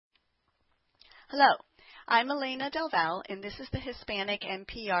Hello, I'm Elena Del Val, and this is the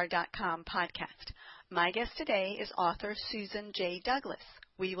HispanicNPR.com podcast. My guest today is author Susan J. Douglas.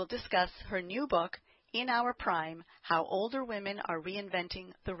 We will discuss her new book, In Our Prime, How Older Women Are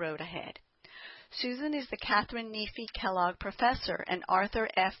Reinventing the Road Ahead. Susan is the Catherine Neefe Kellogg Professor and Arthur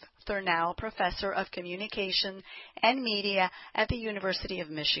F. Thurnau Professor of Communication and Media at the University of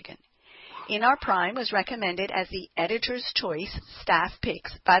Michigan. In Our Prime was recommended as the editor's choice staff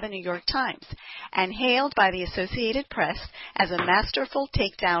picks by the New York Times and hailed by the Associated Press as a masterful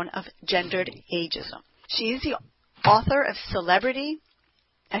takedown of gendered ageism. She is the author of Celebrity,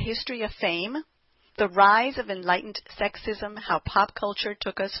 A History of Fame, The Rise of Enlightened Sexism, How Pop Culture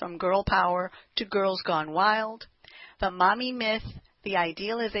Took Us from Girl Power to Girls Gone Wild, The Mommy Myth, The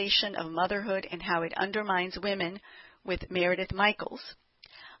Idealization of Motherhood and How It Undermines Women with Meredith Michaels,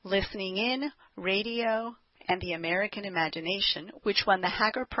 Listening In, Radio, and the American Imagination, which won the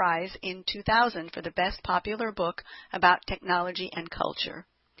Hager Prize in 2000 for the best popular book about technology and culture.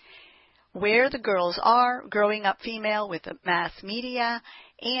 Where the Girls Are, Growing Up Female with the Mass Media,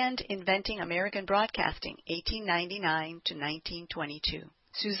 and Inventing American Broadcasting, 1899 to 1922.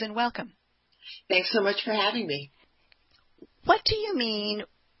 Susan, welcome. Thanks so much for having me. What do you mean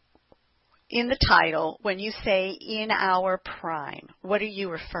in the title when you say in our prime? What are you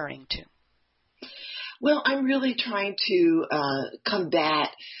referring to? Well, I'm really trying to combat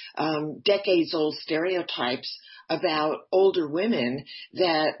decades-old stereotypes about older women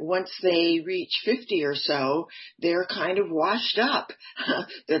that once they reach 50 or so, they're kind of washed up,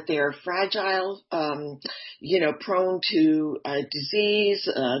 that they're fragile, prone to disease,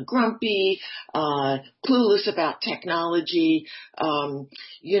 grumpy, clueless about technology,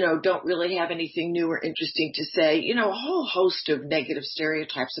 don't really have anything new or interesting to say, a whole host of negative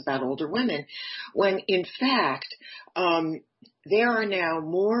stereotypes about older women, when in fact, there are now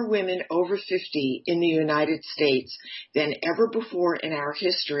more women over 50 in the United States than ever before in our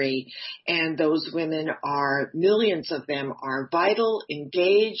history, and those women millions of them are vital,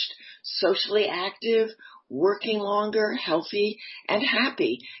 engaged, socially active, working longer, healthy, and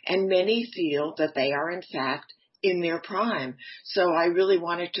happy, and many feel that they are in fact in their prime. So I really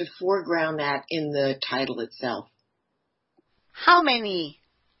wanted to foreground that in the title itself. How many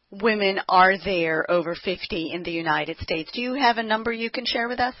women are there over 50 in the United States? Do you have a number you can share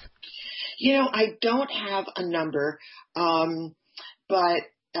with us? I don't have a number, but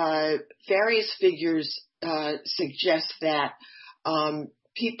various figures suggest that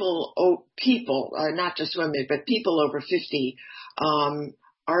people, not just women, but people over 50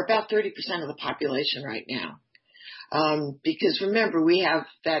 are about 30% of the population right now. Because remember, we have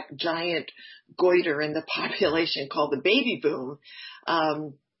that giant goiter in the population called the baby boom,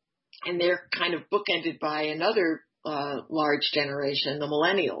 and they're kind of bookended by another large generation, the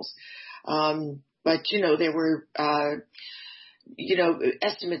millennials. But there were,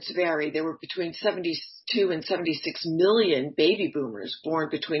 estimates vary. There were between 72 and 76 million baby boomers born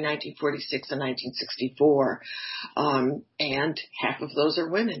between 1946 and 1964. And half of those are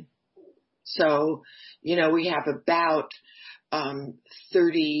women. So, we have about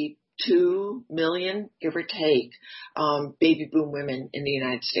 32 million, give or take, baby boom women in the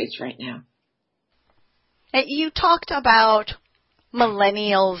United States right now. You talked about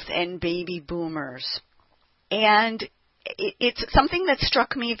millennials and baby boomers, and it's something that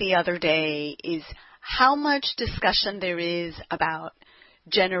struck me the other day is how much discussion there is about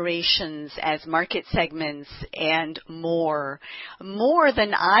generations as market segments and more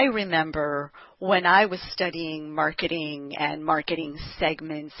than I remember when I was studying marketing and marketing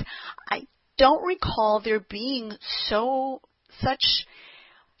segments. I don't recall there being such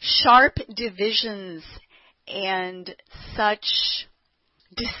sharp divisions and such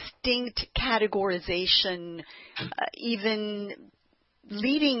distinct categorization, even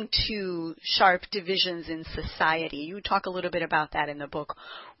leading to sharp divisions in society. You talk a little bit about that in the book.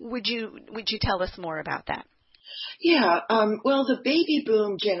 Would you tell us more about that? Yeah, well, the baby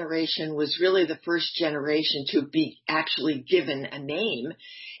boom generation was really the first generation to be actually given a name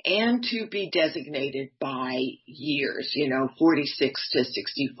and to be designated by years, 46 to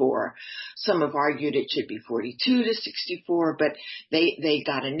 64. Some have argued it should be 42 to 64, but they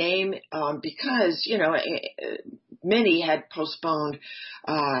got a name because, many had postponed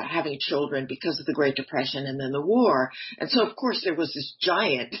having children because of the Great Depression and then the war. And so, of course, there was this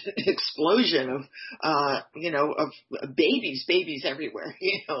giant explosion of babies everywhere,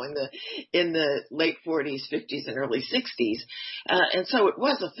 in the late 40s, 50s, and early 60s. And so it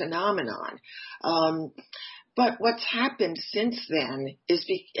was a phenomenon. But what's happened since then is,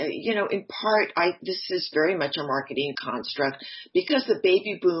 in part, this is very much a marketing construct because the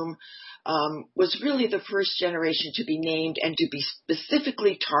baby boom was really the first generation to be named and to be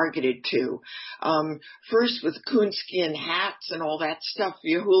specifically targeted to. First with coonskin hats and all that stuff,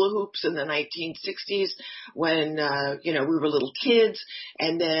 your hula hoops in the 1960s when, we were little kids.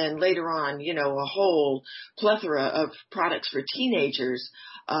 And then later on, a whole plethora of products for teenagers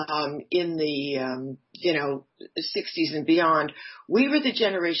in the, 60s and beyond. We were the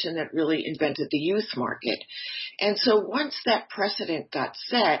generation that really invented the youth market. And so once that precedent got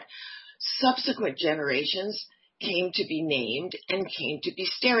set, subsequent generations came to be named and came to be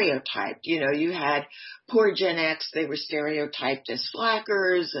stereotyped. You had poor Gen X, they were stereotyped as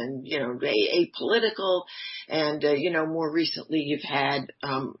slackers and, apolitical. And, more recently you've had,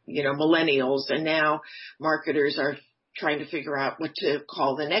 millennials, and now marketers are trying to figure out what to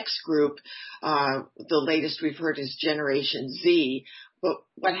call the next group. The latest we've heard is Generation Z. But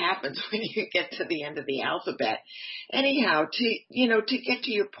what happens when you get to the end of the alphabet? Anyhow, to get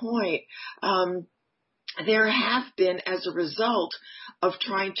to your point, there have been, as a result of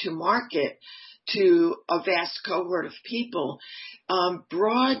trying to market to a vast cohort of people,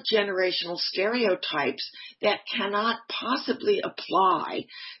 broad generational stereotypes that cannot possibly apply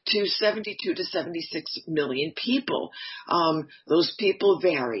to 72 to 76 million people. Those people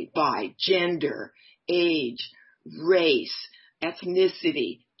vary by gender, age, race,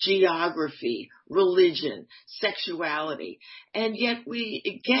 ethnicity, geography, religion, sexuality, and yet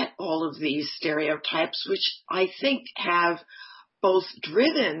we get all of these stereotypes, which I think have both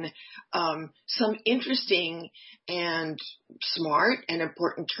driven some interesting and smart and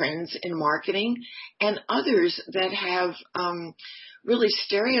important trends in marketing, and others that have really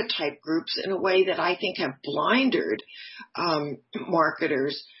stereotyped groups in a way that I think have blinded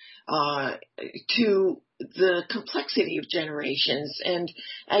marketers to the complexity of generations. And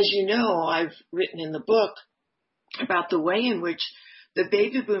as you know, I've written in the book about the way in which the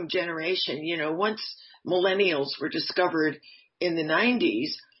baby boom generation, once millennials were discovered in the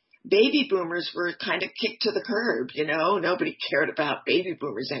 90s, baby boomers were kind of kicked to the curb. Nobody cared about baby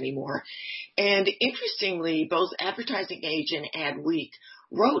boomers anymore. And interestingly, both Advertising Age and Adweek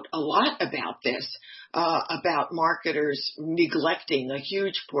wrote a lot about this, about marketers neglecting a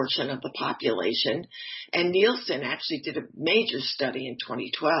huge portion of the population. And Nielsen actually did a major study in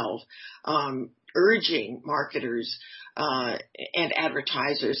 2012, urging marketers and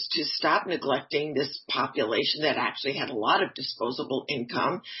advertisers to stop neglecting this population that actually had a lot of disposable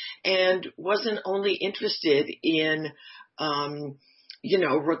income and wasn't only interested in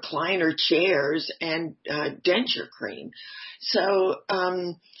recliner chairs and denture cream. So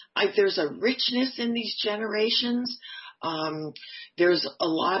there's a richness in these generations. There's a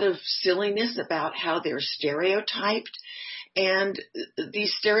lot of silliness about how they're stereotyped. And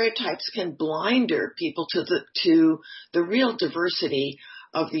these stereotypes can blinder people to the real diversity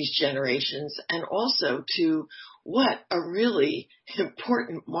of these generations, and also to what a really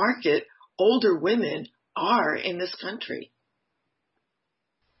important market older women are in this country.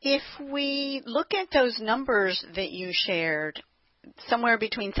 If we look at those numbers that you shared, somewhere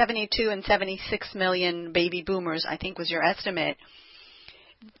between 72 and 76 million baby boomers, I think was your estimate,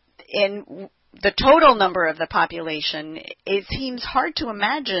 in the total number of the population, it seems hard to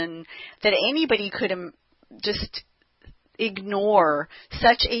imagine that anybody could just ignore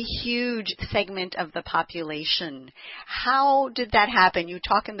such a huge segment of the population. How did that happen? You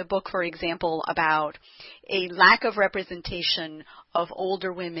talk in the book, for example, about a lack of representation of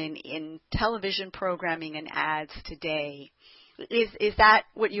older women in television programming and ads today. Is that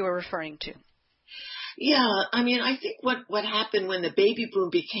what you were referring to? Yeah, I think what happened when the baby boom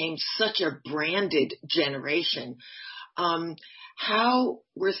became such a branded generation, how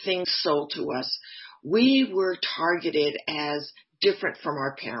were things sold to us? We were targeted as different from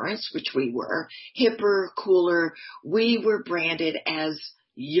our parents, which we were, hipper, cooler. We were branded as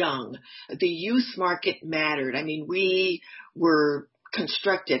young. The youth market mattered. We were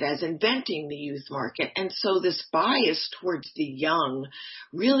constructed as inventing the youth market. And so this bias towards the young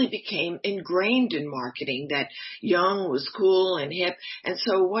really became ingrained in marketing, that young was cool and hip. And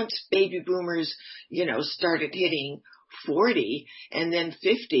so once baby boomers, started hitting 40 and then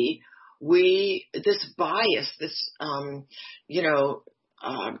 50, this bias, this,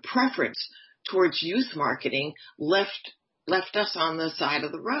 preference towards youth marketing left us on the side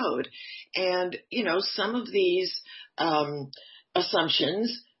of the road. And, some of these,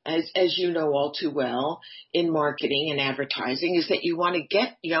 assumptions, as you know all too well, in marketing and advertising, is that you want to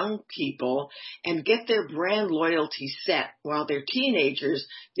get young people and get their brand loyalty set while they're teenagers,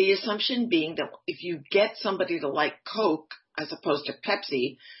 the assumption being that if you get somebody to like Coke as opposed to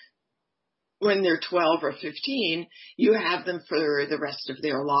Pepsi, when they're 12 or 15, you have them for the rest of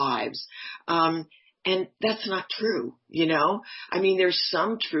their lives. And that's not true, you know? I mean, there's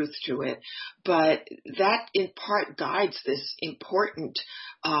some truth to it, but that in part guides this important,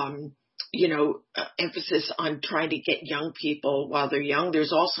 emphasis on trying to get young people while they're young.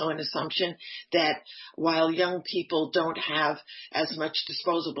 There's also an assumption that while young people don't have as much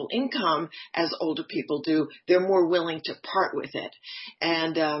disposable income as older people do, they're more willing to part with it.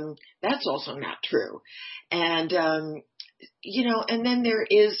 And that's also not true. And, and then there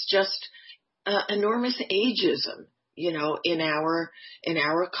is just enormous ageism, in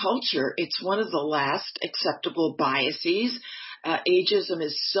our culture. It's one of the last acceptable biases. Ageism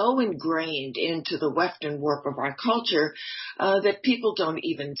is so ingrained into the Western warp of our culture that people don't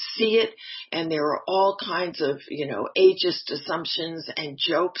even see it, and there are all kinds of, ageist assumptions and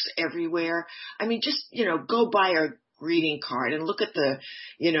jokes everywhere. I mean, just, go buy our greeting card and look at the,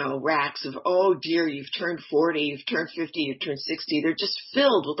 racks of, oh dear, you've turned 40, you've turned 50, you've turned 60. They're just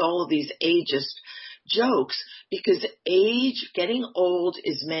filled with all of these ageist jokes, because getting old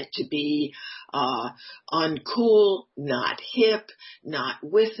is meant to be uncool, not hip, not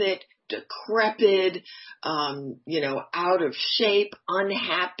with it, decrepit, out of shape,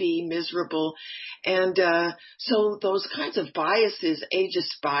 unhappy, miserable. And so those kinds of biases,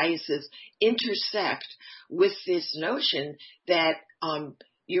 ageist biases, intersect with this notion that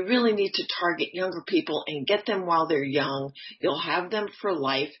you really need to target younger people and get them while they're young. You'll have them for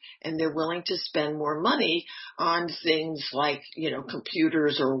life, and they're willing to spend more money on things like,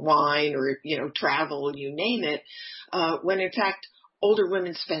 computers or wine or, travel, you name it, when in fact, older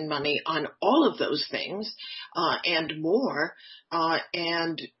women spend money on all of those things and more,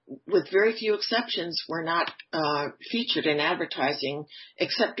 and with very few exceptions, we're not featured in advertising,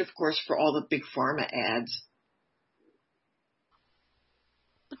 except, of course, for all the big pharma ads.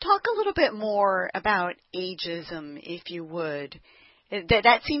 Talk a little bit more about ageism, if you would.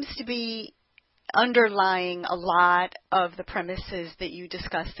 That seems to be underlying a lot of the premises that you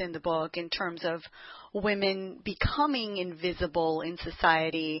discussed in the book in terms of women becoming invisible in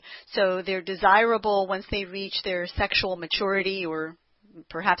society. So they're desirable once they reach their sexual maturity, or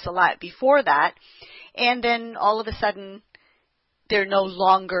perhaps a lot before that, and then all of a sudden they're no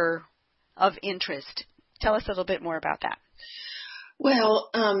longer of interest. Tell us a little bit more about that. Well,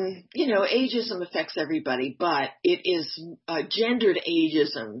 ageism affects everybody, but it is gendered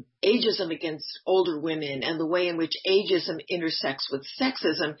ageism against older women, and the way in which ageism intersects with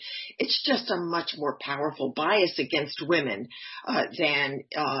sexism. It's just a much more powerful bias against women than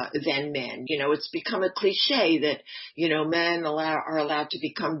men. It's become a cliche that, men are allowed to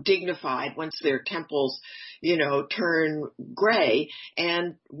become dignified once their temples, turn gray,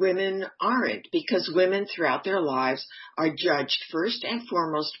 and women aren't, because women throughout their lives are judged first and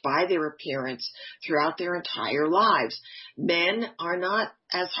foremost by their appearance throughout their entire lives. Men are not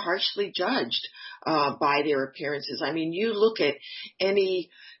as harshly judged by their appearances. I mean, you look at any,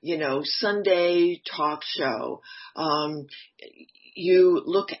 Sunday talk show, you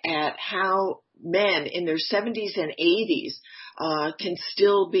look at how men in their 70s and 80s can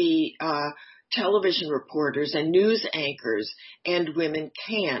still be television reporters and news anchors, and women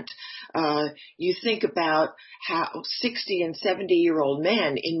can't. You think about how 60 and 70-year-old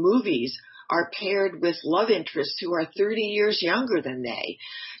men in movies are paired with love interests who are 30 years younger than they,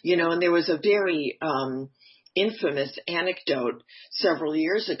 and there was a very infamous anecdote several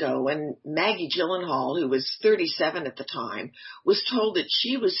years ago when Maggie Gyllenhaal, who was 37 at the time, was told that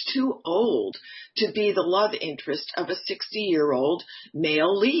she was too old to be the love interest of a 60-year-old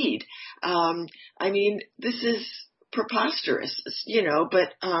male lead. I mean, this is preposterous,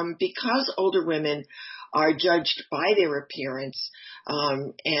 but because older women are judged by their appearance,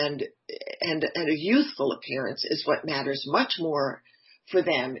 and a youthful appearance is what matters much more for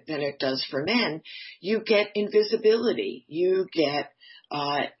them than it does for men, you get invisibility, you get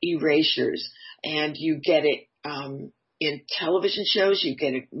erasures, and you get it in television shows, you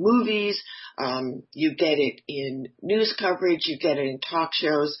get it in movies, you get it in news coverage, you get it in talk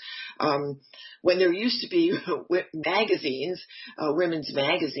shows. When there used to be magazines, women's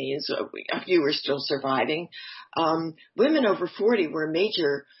magazines, a few are still surviving, women over 40 were a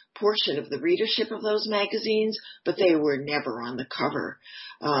major portion of the readership of those magazines, but they were never on the cover.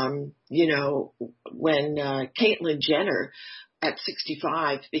 When Caitlyn Jenner at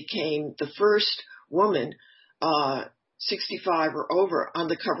 65 became the first woman 65 or over on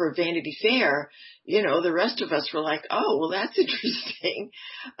the cover of Vanity Fair, the rest of us were like, oh, well, that's interesting.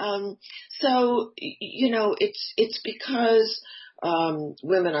 So, it's because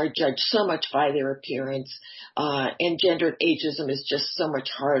women are judged so much by their appearance, and gendered ageism is just so much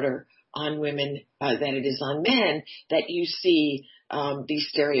harder on women than it is on men, that you see these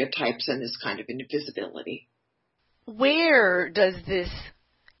stereotypes and this kind of invisibility. Where does this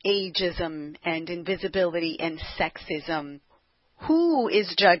ageism and invisibility and sexism, who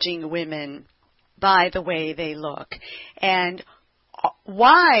is judging women by the way they look? And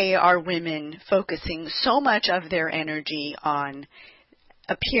why are women focusing so much of their energy on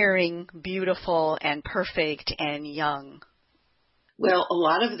appearing beautiful and perfect and young? Well, a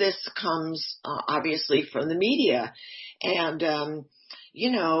lot of this comes obviously from the media. And,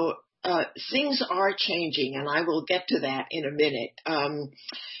 things are changing, and I will get to that in a minute.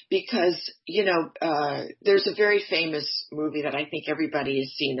 Because, there's a very famous movie that I think everybody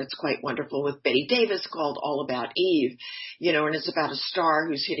has seen that's quite wonderful with Bette Davis called All About Eve, and it's about a star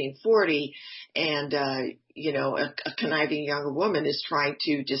who's hitting 40 and, a conniving younger woman is trying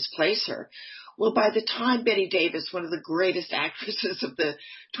to displace her. Well, by the time Bette Davis, one of the greatest actresses of the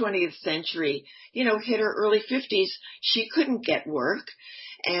 20th century, hit her early 50s, she couldn't get work.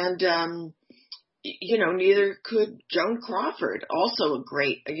 And, neither could Joan Crawford, also a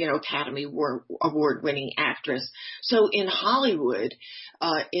great, Academy Award-winning actress. So in Hollywood,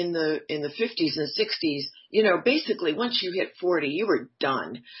 in the 50s and 60s, basically once you hit 40, you were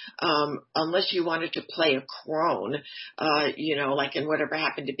done. Unless you wanted to play a crone, like in Whatever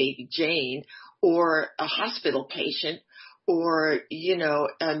Happened to Baby Jane, or a hospital patient, or,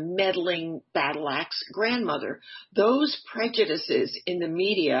 a meddling battle axe grandmother. Those prejudices in the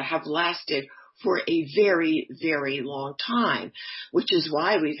media have lasted for a very, very long time, which is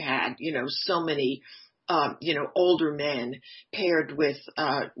why we've had, so many, older men paired with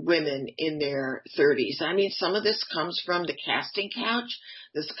women in their 30s. I mean, some of this comes from the casting couch.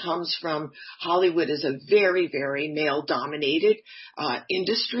 This comes from Hollywood is a very, very male-dominated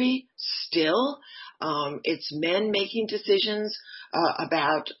industry still. It's men making decisions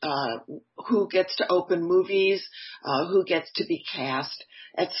about who gets to open movies, who gets to be cast,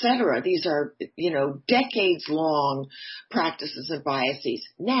 etc. These are, decades-long practices and biases.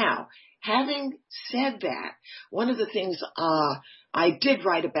 Now, having said that, one of the things I did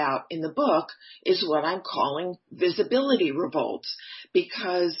write about in the book is what I'm calling visibility revolts,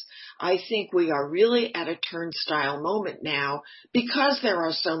 because I think we are really at a turnstile moment now because there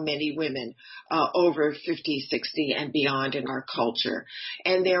are so many women over 50, 60 and beyond in our culture.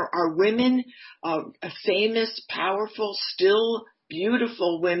 And there are women, famous, powerful, still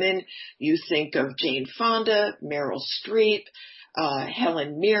beautiful women. You think of Jane Fonda, Meryl Streep,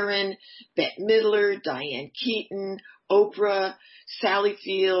 Helen Mirren, Bette Midler, Diane Keaton, Oprah, Sally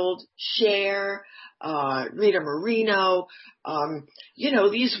Field, Cher, Rita Moreno.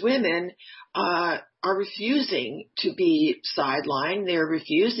 These women are refusing to be sidelined. They're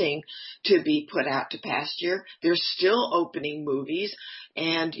refusing to be put out to pasture. They're still opening movies.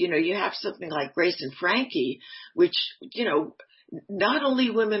 And, you have something like Grace and Frankie, which, not only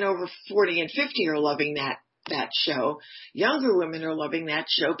women over 40 and 50 are loving that show. Younger women are loving that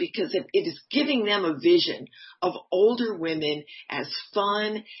show because it is giving them a vision of older women as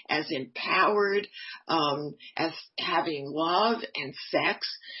fun, as empowered, as having love and sex.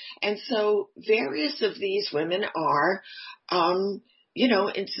 And so various of these women are,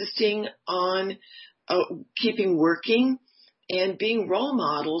 insisting on keeping working and being role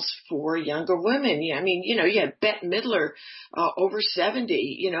models for younger women. I mean, you had Bette Midler, over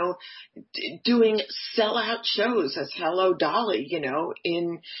 70, doing sellout shows as Hello Dolly,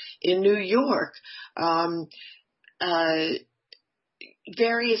 in New York.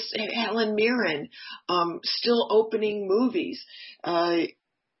 Various Helen Mirren, still opening movies.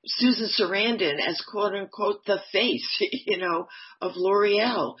 Susan Sarandon as quote unquote the face, of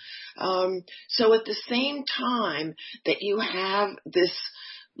L'Oreal. So at the same time that you have this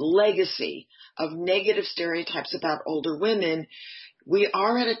legacy of negative stereotypes about older women, we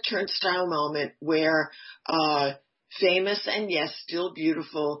are at a turnstile moment where, famous and yes, still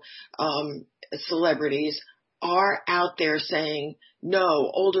beautiful, celebrities are out there saying,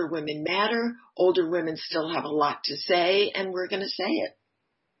 no, older women matter. Older women still have a lot to say, and we're going to say it.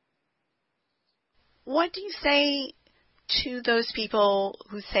 What do you say to those people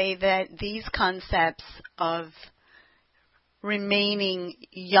who say that these concepts of remaining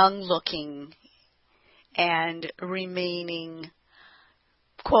young-looking and remaining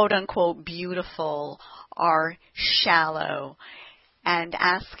quote-unquote beautiful are shallow, and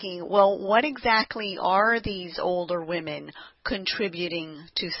asking, well, what exactly are these older women contributing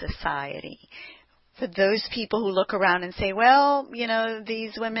to society? For those people who look around and say, well,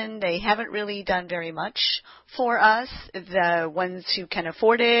 these women, they haven't really done very much for us. The ones who can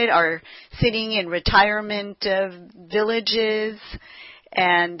afford it are sitting in retirement villages.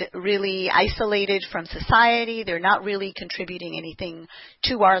 and really isolated from society. They're not really contributing anything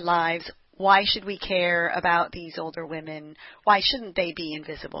to our lives. Why should we care about these older women? Why shouldn't they be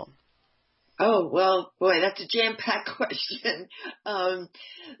invisible? Oh, well, boy, that's a jam-packed question.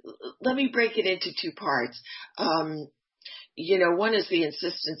 Let me break it into two parts. One is the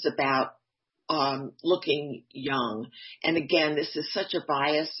insistence about looking young. And again, this is such a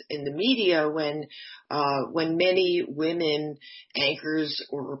bias in the media when many women anchors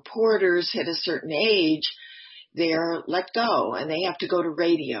or reporters hit a certain age, they're let go and they have to go to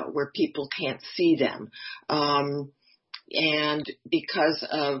radio where people can't see them. And because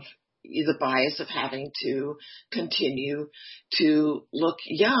of the bias of having to continue to look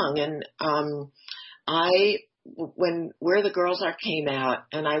young. And when Where the Girls Are came out,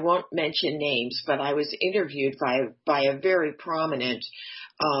 and I won't mention names, but I was interviewed by a very prominent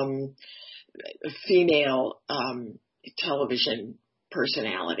female television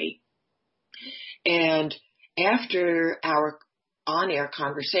personality. And after our on-air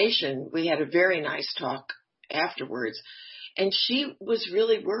conversation, we had a very nice talk afterwards. And she was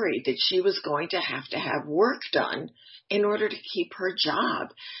really worried that she was going to have work done in order to keep her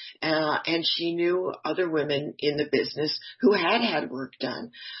job. And she knew other women in the business who had work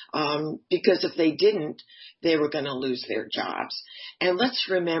done, because if they didn't, they were going to lose their jobs. And let's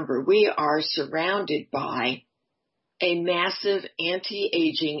remember, we are surrounded by a massive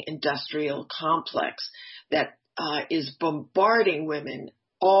anti-aging industrial complex that is bombarding women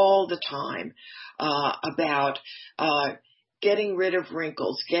all the time about getting rid of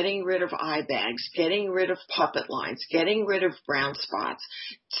wrinkles, getting rid of eye bags, getting rid of puppet lines, getting rid of brown spots,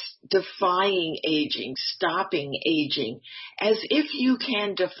 defying aging, stopping aging, as if you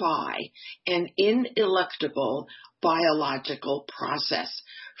can defy an ineluctable biological process.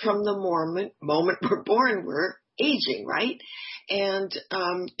 From the moment we're born, we're aging, right? And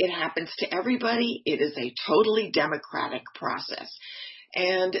it happens to everybody. It is a totally democratic process.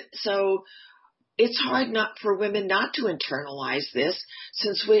 And so it's hard not for women not to internalize this,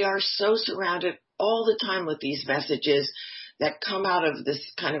 since we are so surrounded all the time with these messages that come out of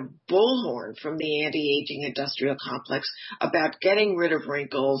this kind of bullhorn from the anti-aging industrial complex about getting rid of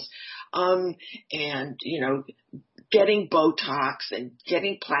wrinkles, and, getting Botox and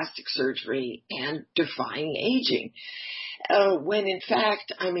getting plastic surgery and defying aging. When in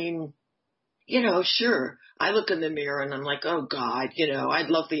fact, sure, I look in the mirror and I'm like, oh God, I'd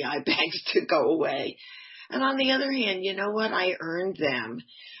love the eye bags to go away. And on the other hand, you know what? I earned them.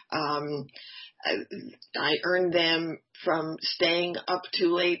 I earned them from staying up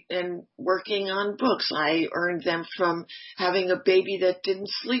too late and working on books. I earned them from having a baby that didn't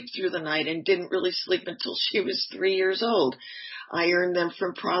sleep through the night and didn't really sleep until she was 3 years old. I earned them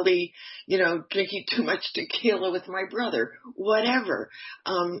from probably, drinking too much tequila with my brother, whatever.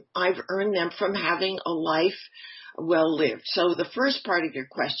 I've earned them from having a life well lived. So the first part of your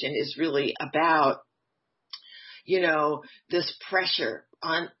question is really about, this pressure,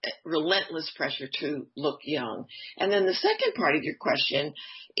 on relentless pressure to look young. And then the second part of your question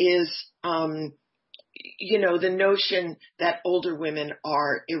is, the notion that older women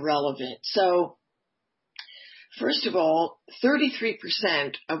are irrelevant. So first of all,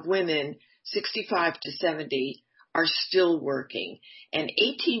 33% of women 65 to 70 are still working, and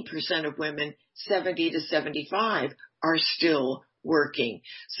 18% of women 70 to 75 are still working.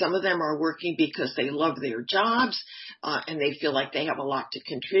 Some of them are working because they love their jobs and they feel like they have a lot to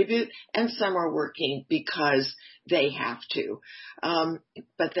contribute, and some are working because they have to.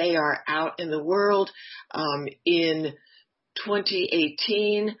 But they are out in the world. In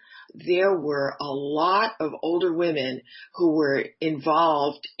 2018, there were a lot of older women who were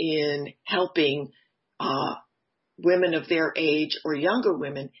involved in helping women of their age or younger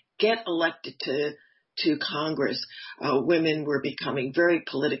women get elected to Congress. Women were becoming very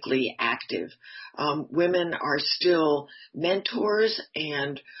politically active. Women are still mentors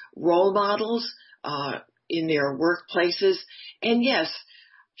and role models in their workplaces. And yes,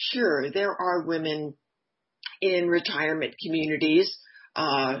 sure, there are women in retirement communities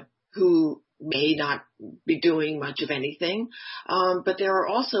who may not be doing much of anything, but there are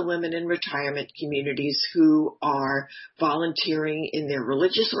also women in retirement communities who are volunteering in their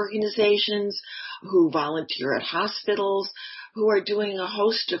religious organizations, who volunteer at hospitals, who are doing a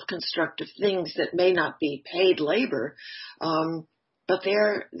host of constructive things that may not be paid labor, but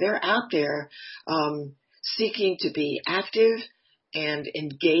they're out there seeking to be active and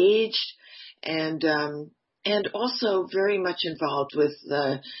engaged and and also very much involved with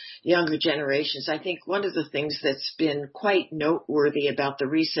the younger generations. I think one of the things that's been quite noteworthy about the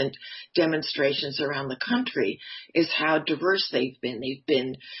recent demonstrations around the country is how diverse they've been. They've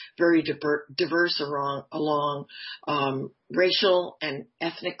been very diverse along racial and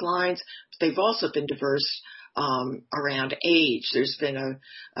ethnic lines. They've also been diverse around age. There's been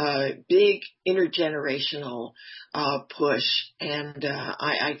a big intergenerational push, and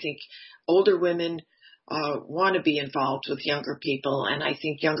I think older women want to be involved with younger people, and I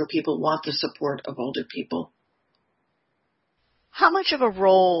think younger people want the support of older people. How much of a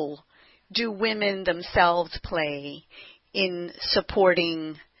role do women themselves play in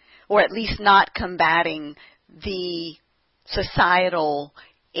supporting, or at least not combating, the societal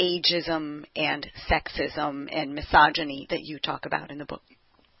ageism and sexism and misogyny that you talk about in the book?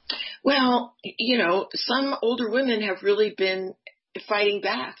 Well, some older women have really been fighting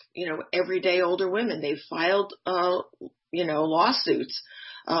back, everyday older women. They've filed, lawsuits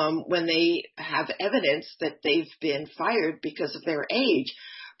when they have evidence that they've been fired because of their age.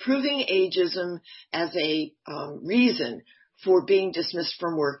 Proving ageism as a reason for being dismissed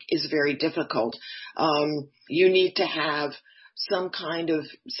from work is very difficult. You need to have some kind of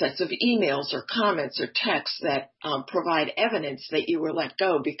sets of emails or comments or texts that provide evidence that you were let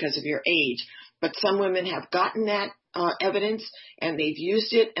go because of your age. But some women have gotten that evidence, and they've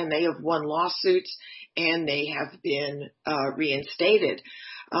used it, and they have won lawsuits, and they have been reinstated.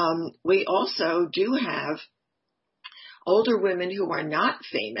 We also do have older women who are not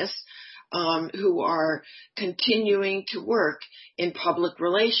famous, who are continuing to work in public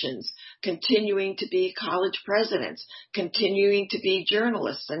relations, continuing to be college presidents, continuing to be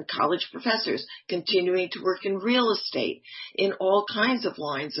journalists and college professors, continuing to work in real estate, in all kinds of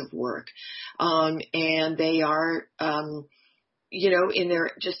lines of work. And they are, in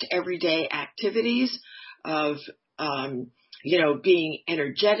their just everyday activities of, being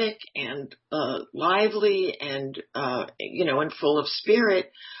energetic and lively and, and full of spirit,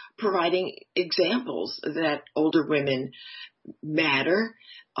 providing examples that older women matter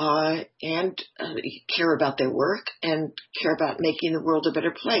and care about their work and care about making the world a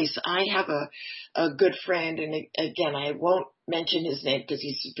better place. I have a good friend, and again, I won't mention his name because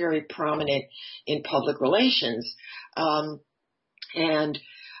he's very prominent in public relations. I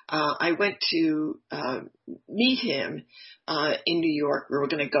went to meet him in New York. We were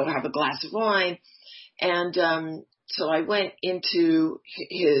going to go have a glass of wine, and so I went into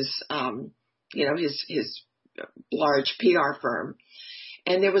his large PR firm,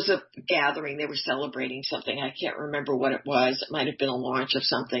 and there was a gathering. They were celebrating something. I can't remember what it was. It might have been a launch of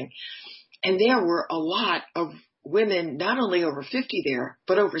something. And there were a lot of women, not only over 50 there,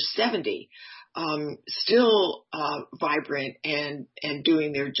 but over 70, still vibrant and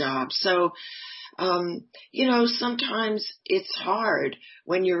doing their job. So, sometimes it's hard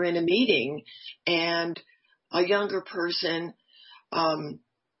when you're in a meeting and a younger person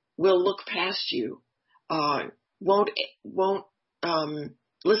will look past you, won't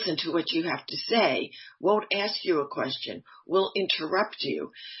listen to what you have to say, won't ask you a question, will interrupt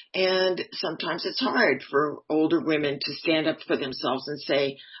you. And sometimes it's hard for older women to stand up for themselves and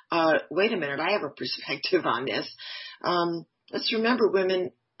say, wait a minute, I have a perspective on this. Let's remember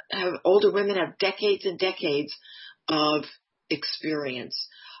older women have decades and decades of experience.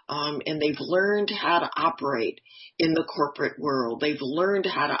 And they've learned how to operate in the corporate world. They've learned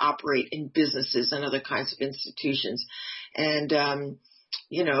how to operate in businesses and other kinds of institutions. And,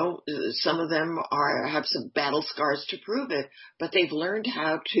 some of them have some battle scars to prove it, but they've learned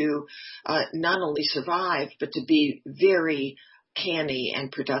how to not only survive, but to be very canny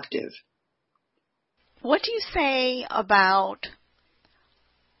and productive. What do you say about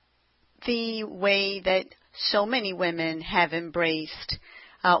the way that so many women have embraced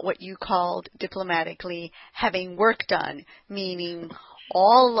what you called diplomatically having work done, meaning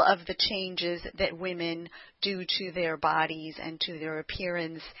all of the changes that women do to their bodies and to their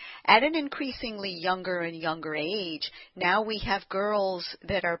appearance at an increasingly younger and younger age? Now we have girls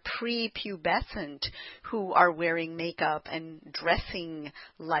that are prepubescent who are wearing makeup and dressing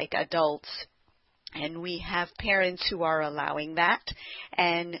like adults. And we have parents who are allowing that,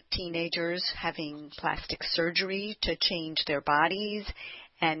 and teenagers having plastic surgery to change their bodies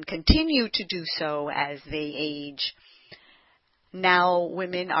and continue to do so as they age. Now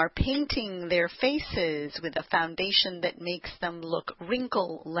women are painting their faces with a foundation that makes them look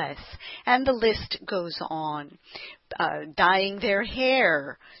wrinkle-less, and the list goes on. Dyeing their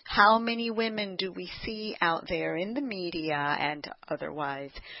hair. How many women do we see out there in the media and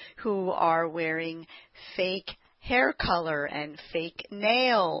otherwise who are wearing fake hair color and fake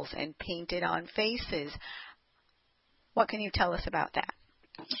nails and painted on faces? What can you tell us about that?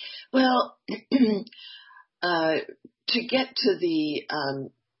 Well, to get to the,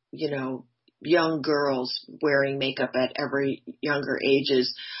 young girls wearing makeup at every younger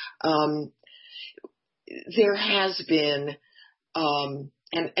ages, there has been,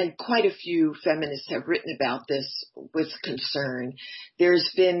 and quite a few feminists have written about this with concern.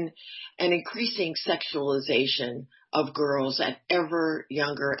 There's been an increasing sexualization of girls at ever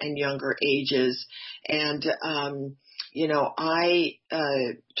younger and younger ages. And, I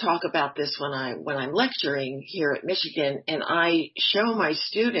talk about this when I'm lecturing here at Michigan, and I show my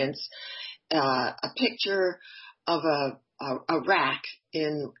students a picture of a rack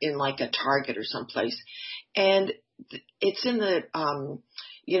in like a Target or someplace, and it's in the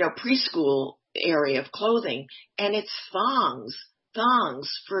preschool area of clothing, and it's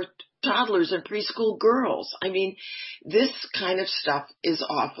thongs for toddlers and preschool girls. I mean, this kind of stuff is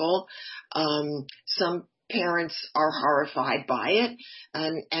awful. Some parents are horrified by it,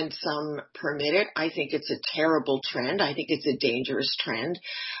 and some permit it. I think it's a terrible trend. I think it's a dangerous trend.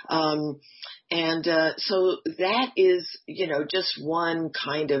 So that is, just one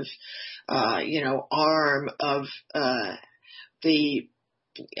kind of, arm of the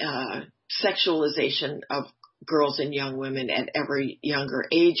sexualization of girls and young women at every younger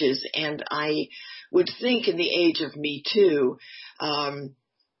ages. And I would think in the age of Me Too,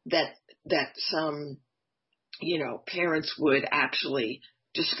 that some, parents would actually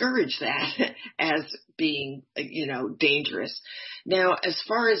discourage that as being, dangerous. Now, as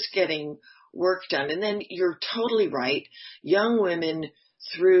far as getting work done, and then you're totally right, young women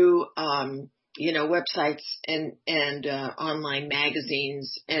through, websites and online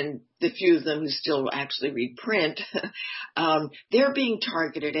magazines, and the few of them who still actually read print, they're being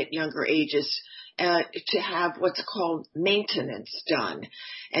targeted at younger ages to have what's called maintenance done.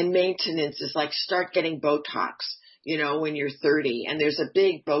 And maintenance is like start getting Botox, when you're 30. And there's a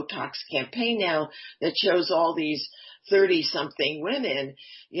big Botox campaign now that shows all these 30-something women,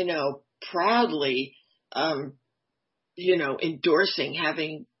 proudly, endorsing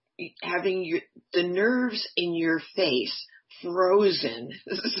having the nerves in your face frozen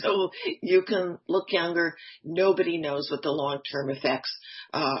so you can look younger. Nobody knows what the long-term effects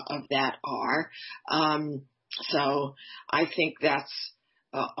of that are. So I think that's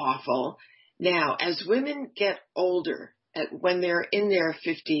awful. Now, as women get older, when they're in their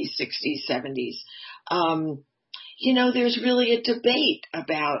 50s, 60s, 70s, there's really a debate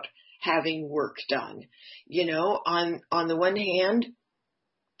about having work done. On the one hand,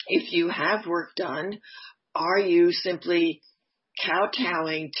 if you have work done, are you simply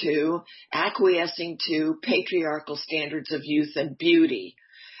kowtowing to, acquiescing to patriarchal standards of youth and beauty,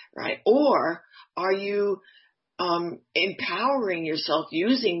 right? Or are you empowering yourself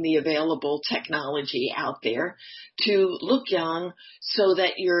using the available technology out there to look young so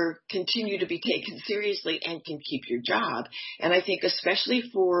that you're continue to be taken seriously and can keep your job? And I think especially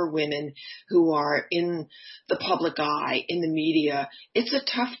for women who are in the public eye, in the media, it's a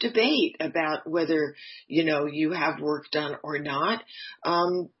tough debate about whether, you have work done or not,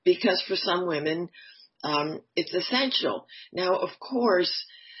 because for some women, it's essential. Now, of course,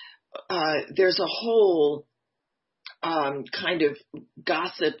 there's a whole kind of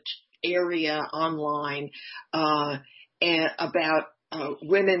gossip area online and about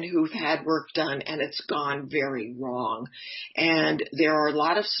women who've had work done and it's gone very wrong. And there are a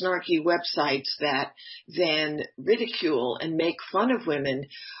lot of snarky websites that then ridicule and make fun of women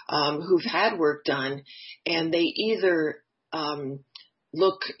who've had work done, and they either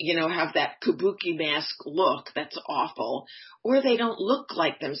look, have that kabuki mask look that's awful, or they don't look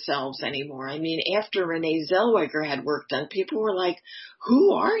like themselves anymore. I mean, after Renee Zellweger had work done, people were like,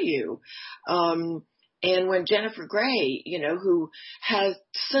 who are you? And when Jennifer Grey, who has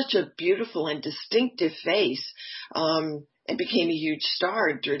such a beautiful and distinctive face, and became a huge star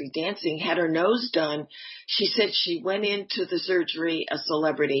at Dirty Dancing, had her nose done, she said she went into the surgery a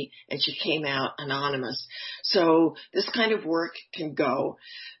celebrity and she came out anonymous. So this kind of work can go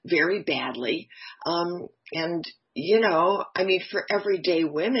very badly. For everyday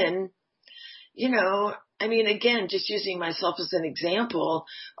women, again, just using myself as an example,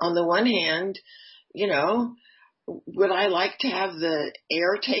 on the one hand, would I like to have the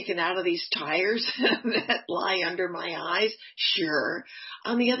air taken out of these tires that lie under my eyes? Sure.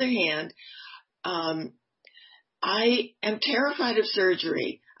 On the other hand, I am terrified of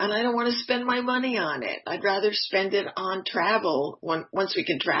surgery, and I don't want to spend my money on it. I'd rather spend it on travel once we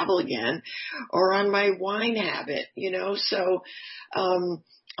can travel again, or on my wine habit, So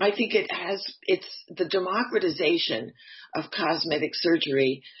I think it's the democratization of cosmetic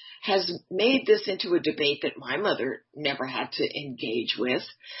surgery has made this into a debate that my mother never had to engage with.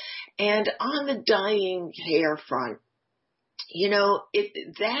 And on the dyeing hair front,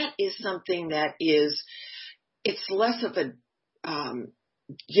 that is something that it's less of a,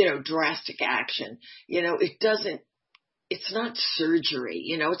 drastic action. It's not surgery,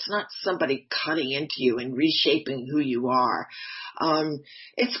 it's not somebody cutting into you and reshaping who you are.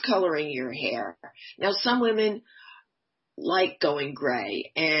 It's coloring your hair. Now, some women like going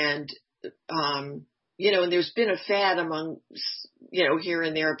gray, and and there's been a fad among, here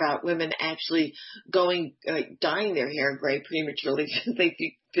and there about women actually dyeing their hair gray prematurely because they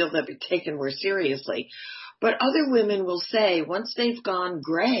feel they'll be taken more seriously. But other women will say once they've gone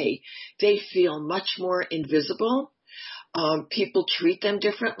gray, they feel much more invisible. People treat them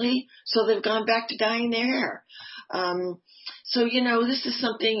differently, so they've gone back to dyeing their hair. So, this is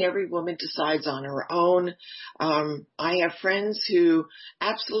something every woman decides on her own. I have friends who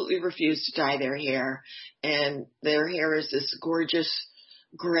absolutely refuse to dye their hair, and their hair is this gorgeous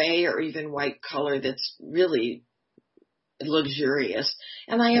gray or even white color that's really luxurious.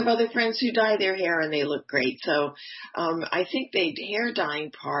 And I have other friends who dye their hair and they look great. So I think the hair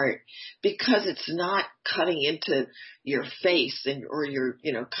dyeing part, because it's not cutting into your face or your,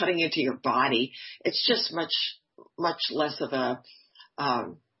 cutting into your body, it's just much less of a,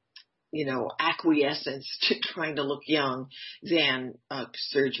 acquiescence to trying to look young than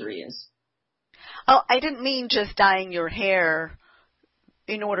surgery is. Oh, I didn't mean just dyeing your hair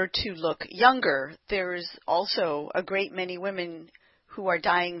in order to look younger. There's also a great many women who are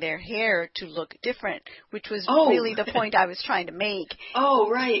dyeing their hair to look different, which was really the point I was trying to make. Oh,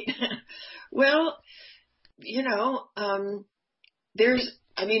 right. Well,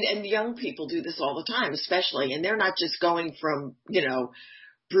 and young people do this all the time, especially, and they're not just going from,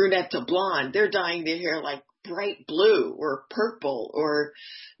 brunette to blonde. They're dyeing their hair like bright blue or purple or,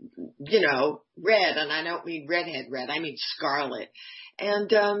 red. And I don't mean redhead red. I mean scarlet.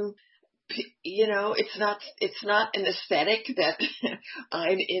 And, it's not an aesthetic that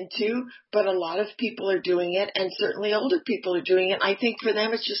I'm into, but a lot of people are doing it, and certainly older people are doing it. I think for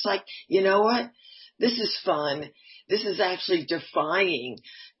them, it's just like, you know what? This is fun. This is actually defying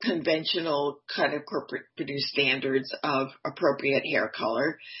conventional kind of corporate produced standards of appropriate hair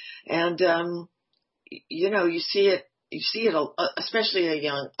color. And, you see it especially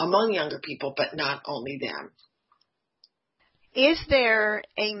among younger people, but not only them. Is there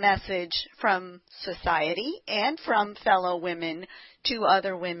a message from society and from fellow women to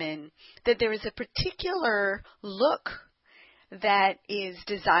other women that there is a particular look that is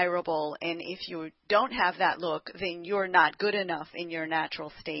desirable, and if you don't have that look, then you're not good enough in your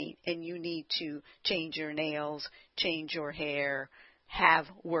natural state, and you need to change your nails, change your hair, have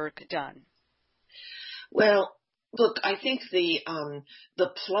work done? Well, look, I think the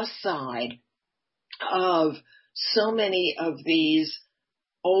plus side of so many of these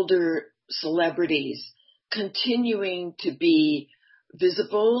older celebrities continuing to be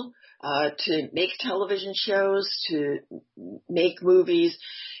visible, to make television shows, to make movies,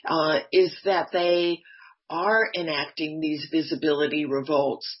 is that they are enacting these visibility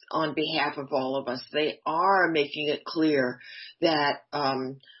revolts on behalf of all of us. They are making it clear that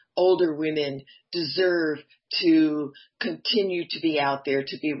older women deserve to continue to be out there,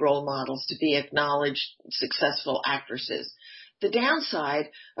 to be role models, to be acknowledged successful actresses. The downside,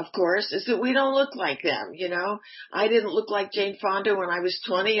 of course, is that we don't look like them, I didn't look like Jane Fonda when I was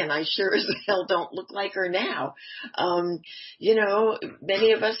 20, and I sure as hell don't look like her now. Many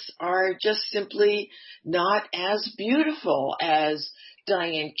of us are just simply not as beautiful as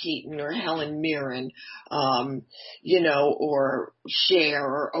Diane Keaton or Helen Mirren, or Cher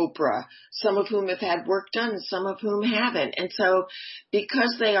or Oprah, some of whom have had work done and some of whom haven't. And so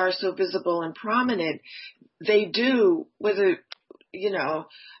because they are so visible and prominent, they do, whether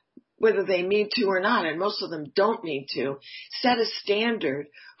they mean to or not, and most of them don't mean to, set a standard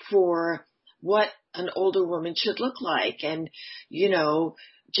for what an older woman should look like. And,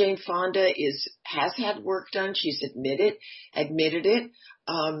 Jane Fonda has had work done. She's admitted it.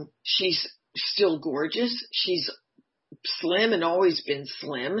 She's still gorgeous. She's slim and always been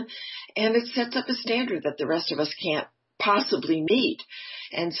slim. And it sets up a standard that the rest of us can't possibly meet.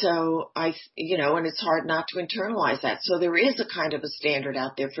 And so and it's hard not to internalize that. So there is a kind of a standard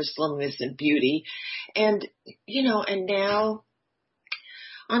out there for slimness and beauty. And, and now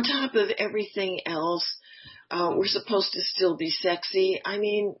on top of everything else, we're supposed to still be sexy. I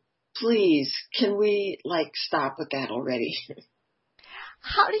mean, please, can we stop with that already?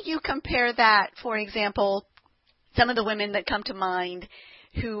 How do you compare that, for example, some of the women that come to mind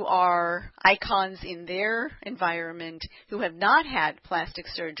who are icons in their environment who have not had plastic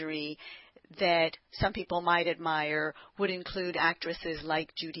surgery that some people might admire would include actresses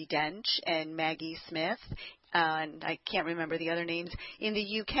like Judi Dench and Maggie Smith, and I can't remember the other names, in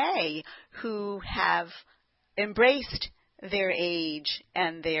the UK, who have embraced their age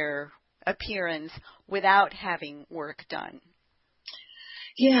and their appearance without having work done.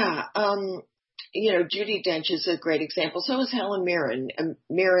 Yeah, Judi Dench is a great example. So is Helen Mirren.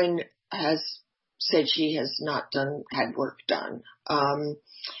 Mirren has said she has not had work done.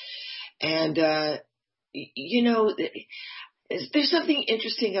 There's something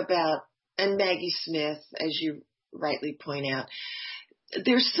interesting about, and Maggie Smith, as you rightly point out,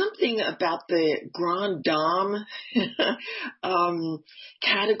 there's something about the grande dame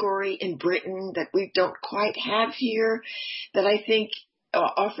category in Britain that we don't quite have here, that I think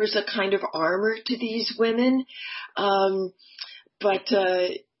offers a kind of armor to these women. I look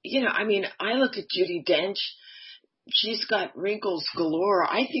at Judi Dench. She's got wrinkles galore.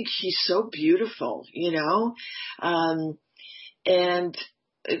 I think she's so beautiful, and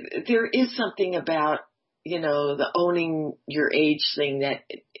there is something about, the owning your age thing that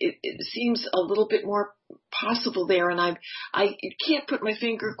it seems a little bit more possible there. And I can't put my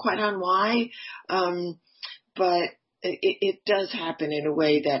finger quite on why, but it does happen in a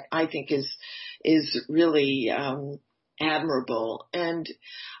way that I think is really admirable. And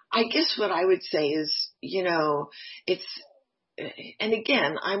I guess what I would say is, and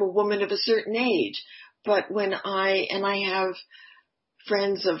again, I'm a woman of a certain age, but when I have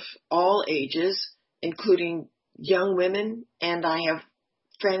friends of all ages, including young women, and I have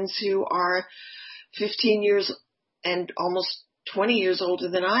friends who are 15 years and almost 20 years older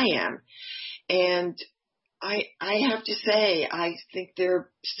than I am. And I have to say, I think they're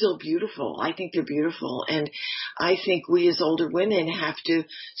still beautiful. I think they're beautiful. And I think we as older women have to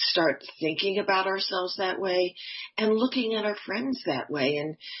start thinking about ourselves that way and looking at our friends that way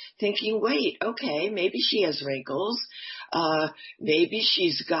and thinking, wait, okay, maybe she has wrinkles. Maybe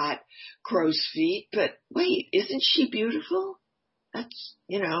she's got crow's feet, but wait, isn't she beautiful? That's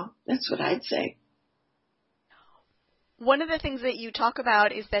what I'd say. One of the things that you talk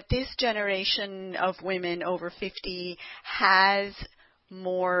about is that this generation of women over 50 has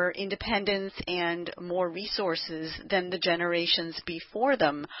more independence and more resources than the generations before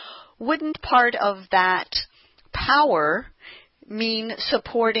them. Wouldn't part of that power mean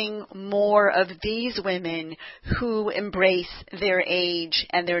supporting more of these women who embrace their age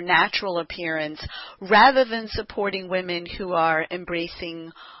and their natural appearance rather than supporting women who are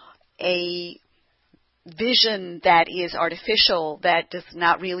embracing a vision that is artificial, that does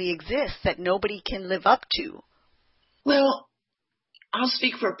not really exist, that nobody can live up to? Well, I'll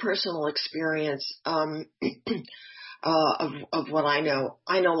speak from personal experience of what I know.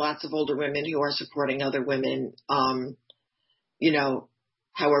 I know lots of older women who are supporting other women,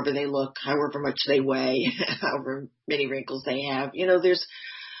 however they look, however much they weigh, however many wrinkles they have. There's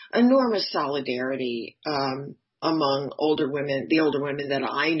enormous solidarity among older women, the older women that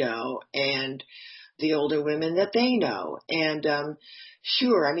I know, and the older women that they know. And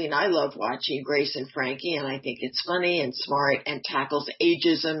sure, I love watching Grace and Frankie, and I think it's funny and smart and tackles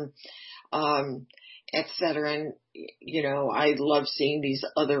ageism, et cetera. And, I love seeing these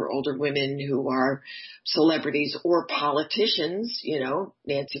other older women who are celebrities or politicians,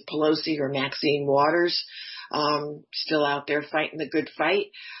 Nancy Pelosi or Maxine Waters, still out there fighting the good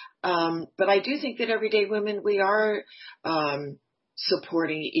fight. But I do think that everyday women, we are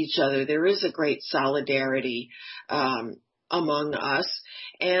supporting each other. There is a great solidarity among us.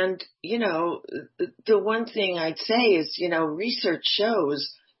 And, the one thing I'd say is, research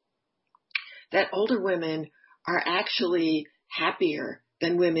shows that older women are actually happier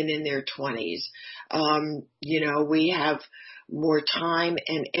than women in their 20s. We have more time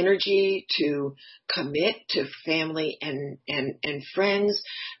and energy to commit to family and friends.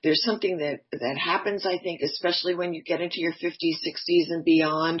 There's something that happens, I think, especially when you get into your 50s, 60s and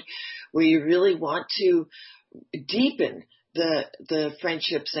beyond, where you really want to deepen the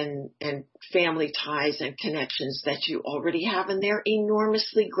friendships and family ties and connections that you already have, and they're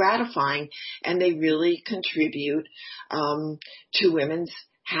enormously gratifying, and they really contribute to women's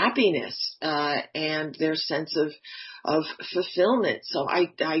happiness and their sense of fulfillment. So I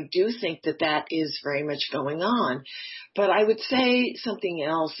do think that is very much going on. But I would say something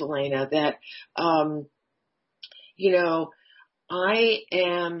else, Elena, that I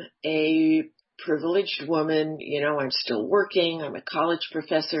am a privileged woman. I'm still working. I'm a college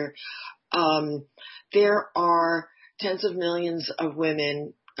professor. There are tens of millions of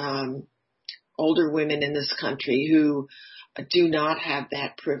women, older women in this country who do not have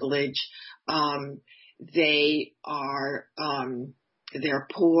that privilege. They are, they're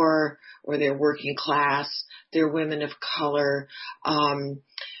poor or they're working class. They're women of color.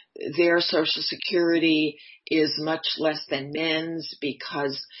 Their Social Security is much less than men's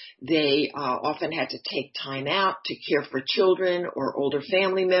because they often had to take time out to care for children or older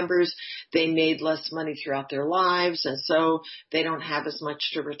family members. They made less money throughout their lives, and so they don't have as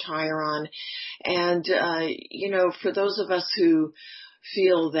much to retire on. And, for those of us who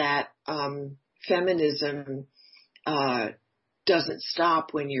feel that feminism doesn't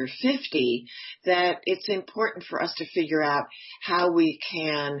stop when you're 50, that it's important for us to figure out how we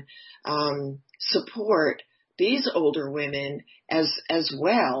can support these older women as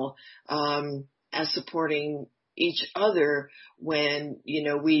well as supporting each other when,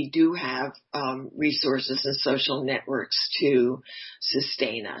 we do have resources and social networks to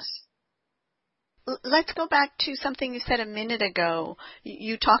sustain us. Let's go back to something you said a minute ago.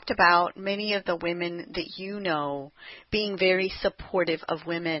 You talked about many of the women that you know being very supportive of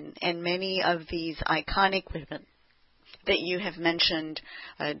women, and many of these iconic women that you have mentioned,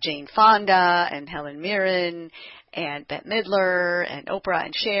 Jane Fonda and Helen Mirren and Bette Midler and Oprah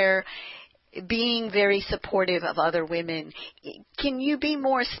and Cher, being very supportive of other women. Can you be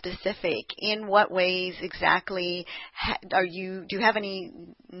more specific? In what ways exactly do you have any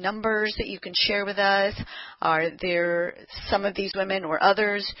numbers that you can share with us? Are there some of these women or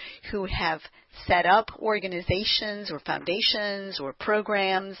others who have set up organizations or foundations or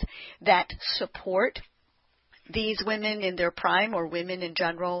programs that support these women in their prime or women in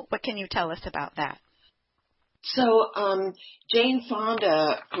general? What can you tell us about that? So Jane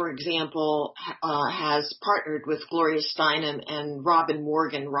Fonda, for example, has partnered with Gloria Steinem and Robin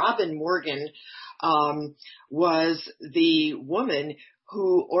Morgan. Robin Morgan was the woman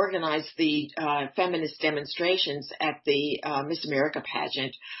who organized the feminist demonstrations at the Miss America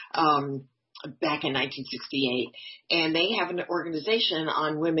pageant back in 1968. And they have an organization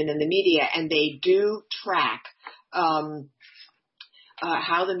on women in the media, and they do track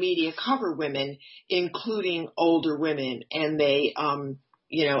how the media cover women, including older women, and they, and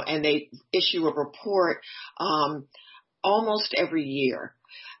they issue a report almost every year.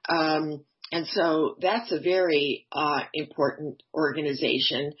 And so that's a very important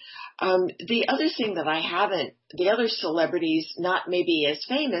organization. The other thing that the other celebrities, not maybe as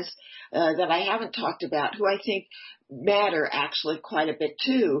famous, that I haven't talked about, who I think matter actually quite a bit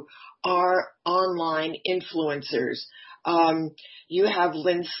too, are online influencers. You have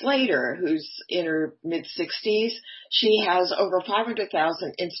Lynn Slater, who's in her mid-60s. She has over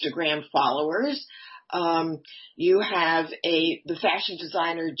 500,000 Instagram followers. You have the fashion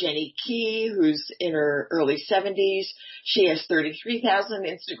designer Jenny Key, who's in her early 70s. She has 33,000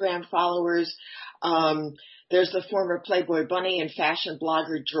 Instagram followers. There's the former Playboy bunny and fashion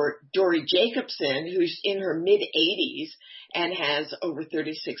blogger Dori Jacobson, who's in her mid-80s and has over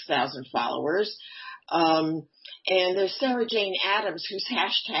 36,000 followers. And there's Sarah Jane Adams, whose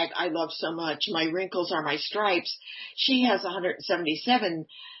hashtag I love so much, My Wrinkles Are My Stripes. She has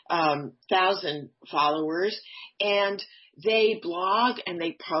 177,000 followers, and they blog and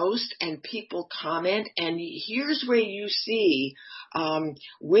they post and people comment, and here's where you see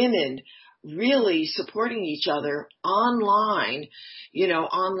women really supporting each other online.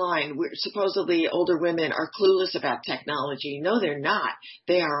 Online, supposedly older women are clueless about technology. No, they're not.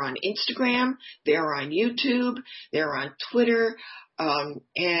 They are on Instagram, they're on YouTube, they're on Twitter,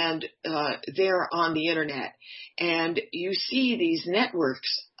 and they're on the internet. And you see these networks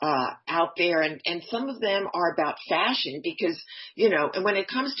out there, and some of them are about fashion because, and when it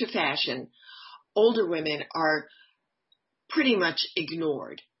comes to fashion, older women are pretty much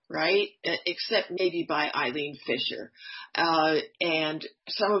ignored, right? Except maybe by Eileen Fisher. And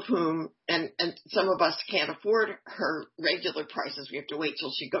some of whom, and some of us can't afford her regular prices. We have to wait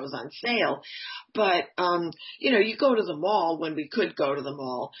till she goes on sale. But, you go to the mall when we could go to the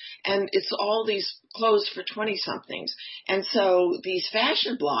mall, and it's all these clothes for 20-somethings. And so these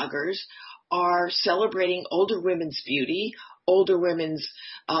fashion bloggers are celebrating older women's beauty, older women's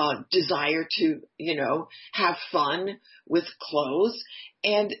desire to, have fun with clothes.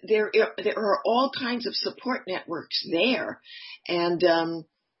 And there are all kinds of support networks there. And,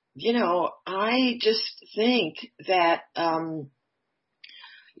 I just think that,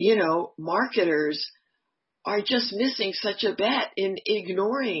 marketers are just missing such a bet in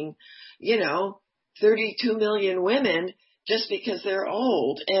ignoring, 32 million women just because they're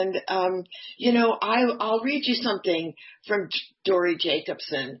old. And, I'll read you something from Dori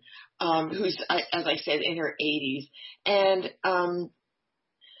Jacobson, who's, as I said, in her 80s. And,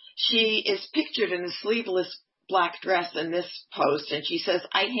 She is pictured in a sleeveless black dress in this post, and she says,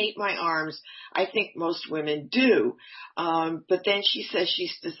 "I hate my arms. I think most women do." But then she says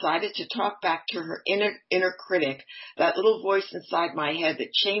she's decided to talk back to her inner critic, that little voice inside my head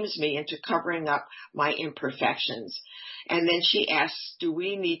that shames me into covering up my imperfections. And then she asks, do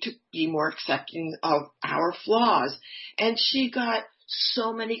we need to be more accepting of our flaws? And she got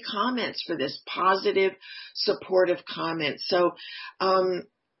so many comments for this, positive, supportive comments. So,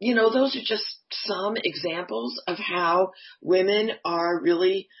 those are just some examples of how women are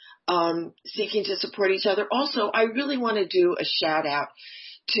really seeking to support each other. Also, I really want to do a shout out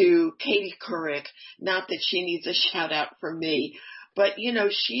to Katie Couric. Not that she needs a shout out from me, but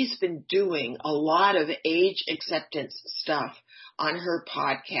she's been doing a lot of age acceptance stuff on her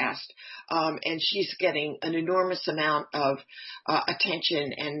podcast, and she's getting an enormous amount of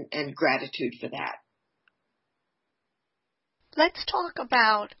attention and gratitude for that. Let's talk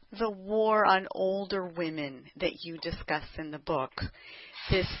about the war on older women that you discuss in the book.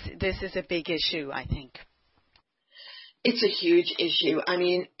 This is a big issue, I think. It's a huge issue. I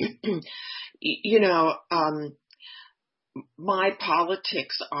mean, my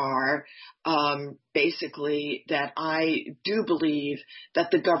politics are basically that I do believe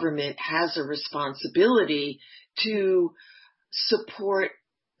that the government has a responsibility to support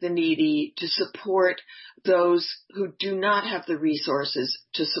the needy, to support those who do not have the resources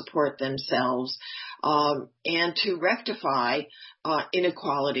to support themselves, and to rectify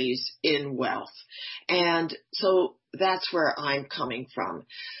inequalities in wealth. And so that's where I'm coming from.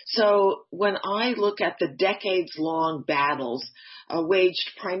 So when I look at the decades-long battles waged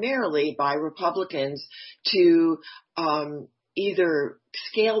primarily by Republicans to either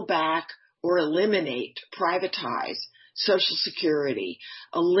scale back or eliminate, privatize Social Security,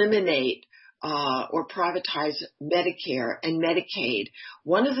 eliminate or privatize Medicare and Medicaid,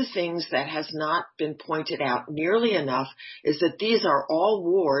 one of the things that has not been pointed out nearly enough is that these are all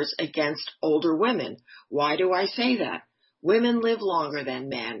wars against older women. Why do I say that? Women live longer than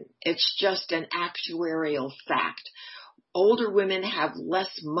men. It's just an actuarial fact. Older women have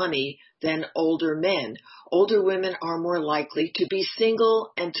less money than older men. Older women are more likely to be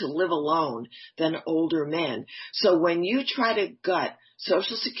single and to live alone than older men. So when you try to gut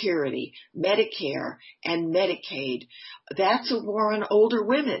Social Security, Medicare, and Medicaid, that's a war on older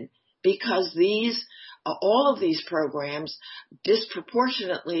women, because all of these programs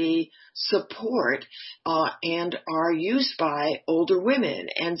disproportionately support and are used by older women.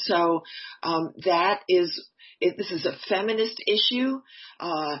 And so this is a feminist issue.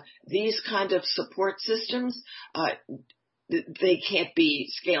 These kind of support systems, they can't be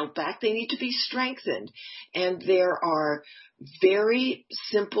scaled back. They need to be strengthened. And there are very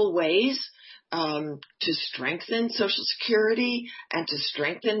simple ways to strengthen Social Security and to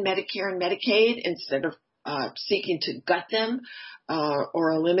strengthen Medicare and Medicaid instead of seeking to gut them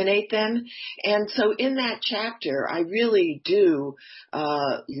or eliminate them. And so in that chapter, I really do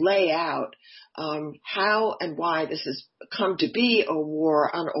lay out how and why this has come to be a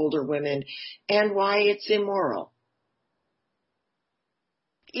war on older women and why it's immoral.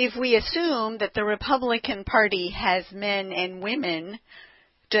 If we assume that the Republican Party has men and women,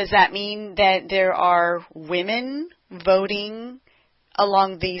 does that mean that there are women voting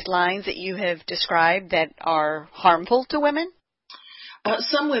along these lines that you have described that are harmful to women?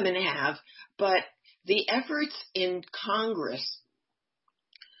 Some women have, but the efforts in Congress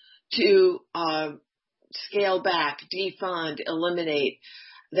to scale back, defund, eliminate,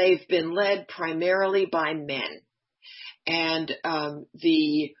 they've been led primarily by men. And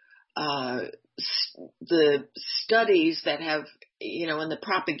the studies that have, and the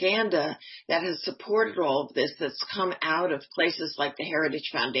propaganda that has supported all of this, that's come out of places like the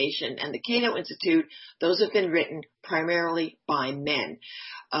Heritage Foundation and the Cato Institute, those have been written primarily by men.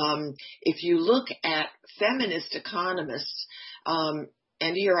 If you look at feminist economists,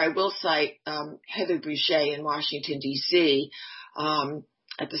 and here I will cite Heather Boushey in Washington, D.C.,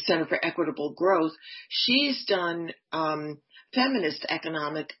 at the Center for Equitable Growth, she's done feminist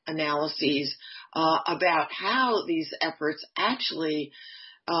economic analyses about how these efforts actually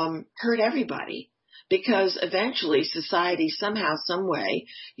hurt everybody, because eventually society somehow, some way,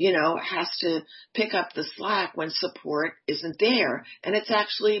 has to pick up the slack when support isn't there. And it's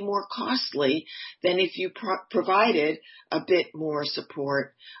actually more costly than if you provided a bit more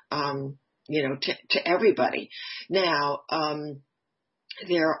support, to everybody. Now,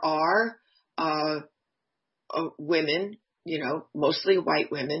 there are women, mostly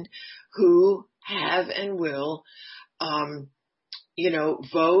white women, who have and will,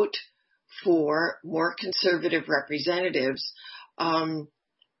 vote for more conservative representatives. And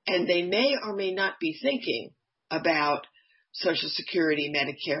And they may or may not be thinking about Social Security,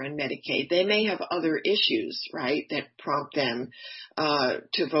 Medicare, and Medicaid. They may have other issues, right, that prompt them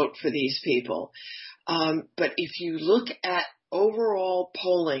to vote for these people. But if you look at overall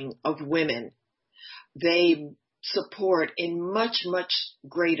polling of women, they support in much, much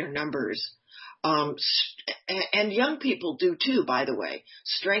greater numbers. And young people do too, by the way,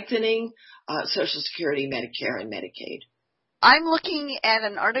 strengthening Social Security, Medicare, and Medicaid. I'm looking at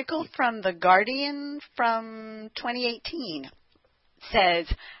an article from The Guardian from 2018. It says,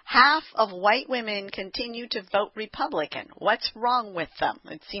 half of white women continue to vote Republican. What's wrong with them?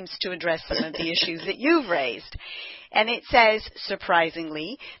 It seems to address some of the issues that you've raised. And it says,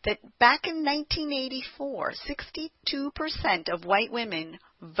 surprisingly, that back in 1984, 62% of white women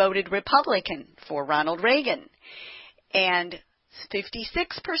voted Republican for Ronald Reagan. And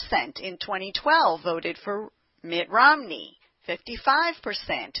 56% in 2012 voted for Mitt Romney.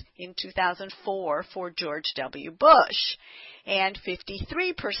 55% in 2004 for George W. Bush, and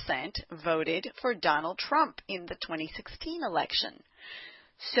 53% voted for Donald Trump in the 2016 election.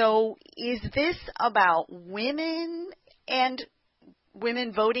 So is this about women and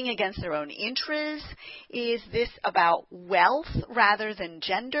women voting against their own interests? Is this about wealth rather than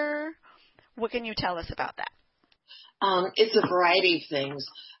gender? What can you tell us about that? It's a variety of things.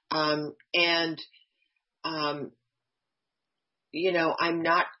 I'm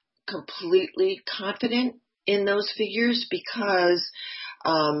not completely confident in those figures because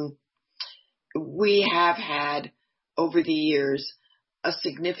we have had over the years a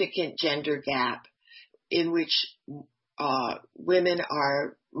significant gender gap in which women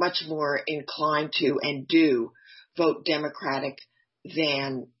are much more inclined to and do vote Democratic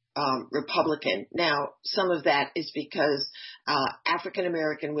than Republican. Now, some of that is because African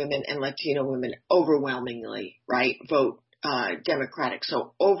American women and Latino women overwhelmingly, right, vote Democratic.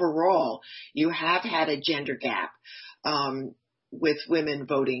 So overall, you have had a gender gap with women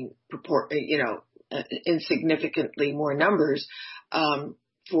voting, in significantly more numbers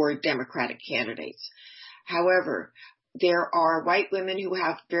for Democratic candidates. However, there are white women who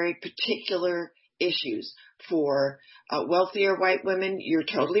have very particular issues. For wealthier white women, you're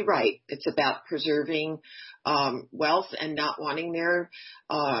totally right. It's about preserving wealth and not wanting their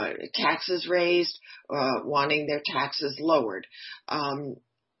taxes raised, wanting their taxes lowered.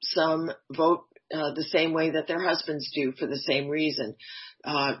 Some vote the same way that their husbands do for the same reason.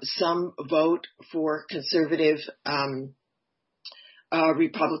 Some vote for conservative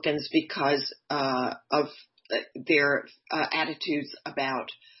Republicans because of their attitudes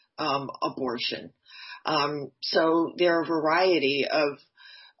about abortion. So there are a variety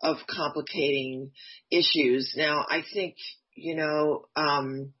of complicating issues. Now, I think,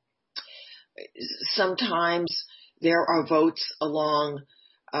 sometimes there are votes along,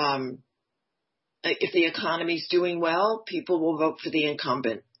 if the economy's doing well, people will vote for the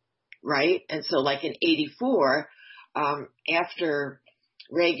incumbent, right? And so like in 84, after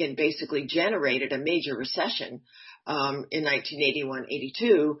Reagan basically generated a major recession, in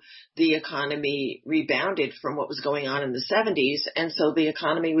 1981-82, the economy rebounded from what was going on in the 70s, and so the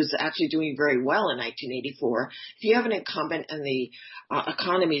economy was actually doing very well in 1984. If you have an incumbent and the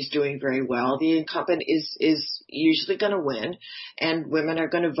economy is doing very well, the incumbent is usually going to win, and women are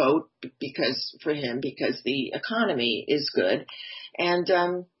going to vote because the economy is good, and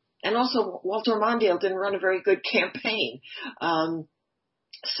also Walter Mondale didn't run a very good campaign.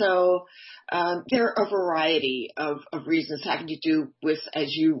 So there are a variety of reasons having to do with,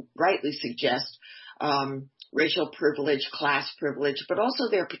 as you rightly suggest, racial privilege, class privilege, but also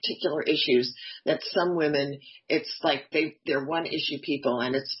there are particular issues that some women, it's like they're one issue people,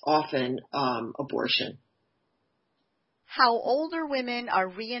 and it's often abortion. How older women are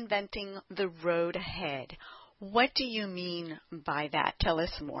reinventing the road ahead. What do you mean by that? Tell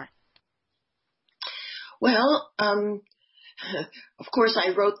us more. Well, of course,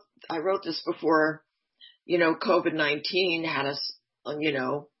 I wrote this before, COVID-19 had us,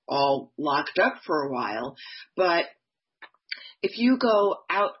 all locked up for a while. But if you go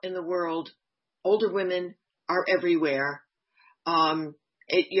out in the world, older women are everywhere,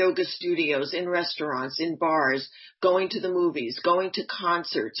 at yoga studios, in restaurants, in bars, going to the movies, going to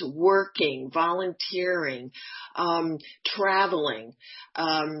concerts, working, volunteering, traveling,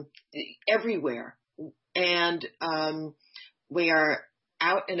 everywhere. And we are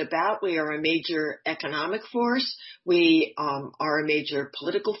out and about. We are a major economic force. We are a major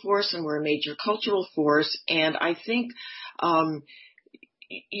political force, and we're a major cultural force. And I think,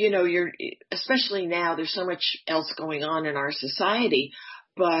 especially now, there's so much else going on in our society,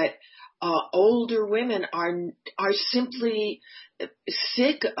 but older women are simply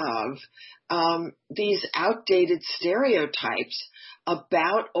sick of these outdated stereotypes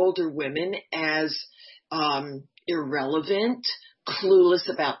about older women as irrelevant, clueless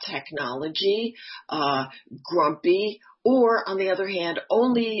about technology, grumpy, or on the other hand,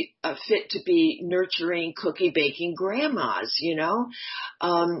 only fit to be nurturing, cookie baking grandmas,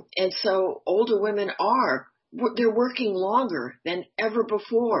 and so older women they're working longer than ever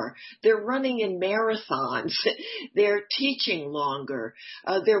before. They're running in marathons. They're teaching longer.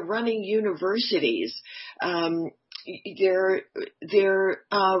 They're running universities. They're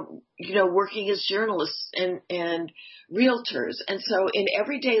working as journalists and realtors. And so in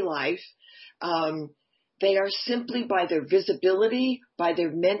everyday life, they are simply, by their visibility, by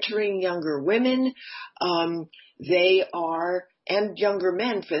their mentoring younger women, and younger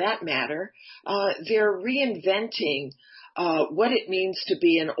men for that matter, they're reinventing what it means to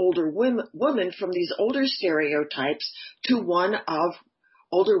be an older woman from these older stereotypes to one of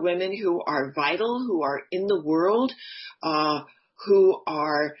older women who are vital, who are in the world, who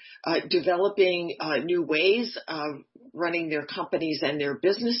are developing new ways of running their companies and their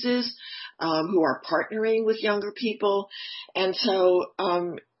businesses, who are partnering with younger people. And so,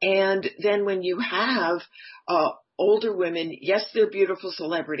 and then when you have older women, yes, they're beautiful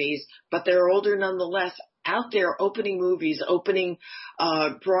celebrities, but they're older nonetheless, out there opening movies, opening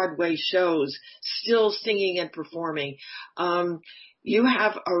Broadway shows, still singing and performing. You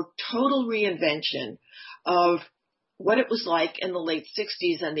have a total reinvention of what it was like in the late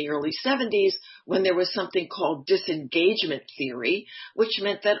 60s and the early 70s when there was something called disengagement theory, which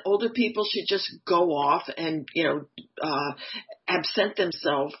meant that older people should just go off and, absent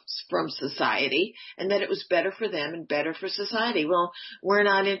themselves from society, and that it was better for them and better for society. Well, we're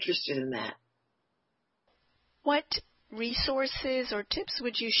not interested in that. What resources or tips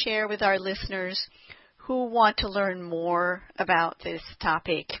would you share with our listeners who want to learn more about this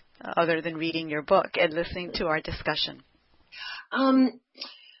topic, other than reading your book and listening to our discussion?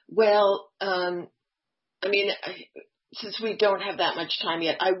 Since we don't have that much time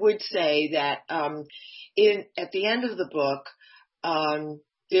yet, I would say that at the end of the book,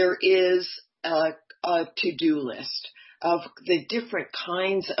 there is a to-do list of the different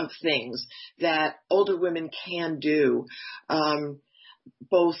kinds of things that older women can do,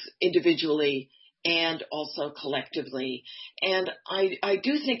 both individually and also collectively. And I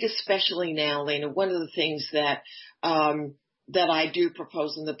do think, especially now, Lena, one of the things that I do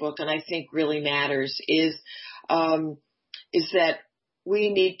propose in the book, and I think really matters, is that we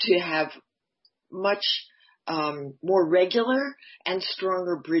need to have much more regular and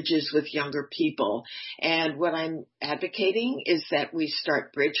stronger bridges with younger people. And what I'm advocating is that we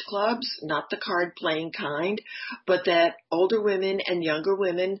start bridge clubs, not the card playing kind, but that older women and younger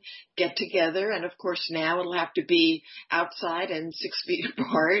women get together. And of course now it'll have to be outside and 6 feet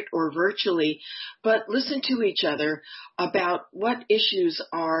apart or virtually, but listen to each other about what issues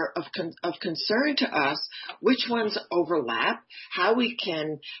are of concern to us, which ones overlap, how we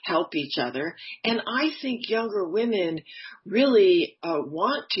can help each other. And I think younger women really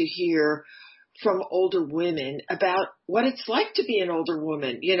want to hear from older women about what it's like to be an older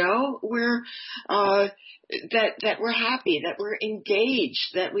woman. We're that we're happy, that we're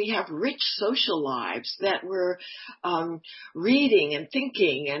engaged, that we have rich social lives, that we're reading and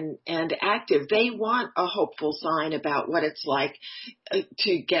thinking and active. They want a hopeful sign about what it's like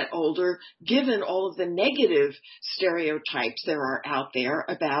to get older, given all of the negative stereotypes there are out there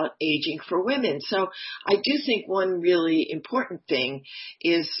about aging for women. So I do think one really important thing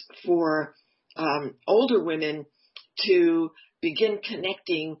is for older women to begin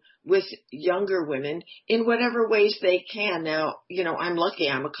connecting with younger women in whatever ways they can. Now, I'm lucky.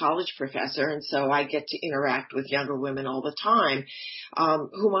 I'm a college professor, and so I get to interact with younger women all the time,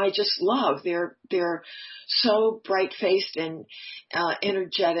 whom I just love. They're so bright-faced and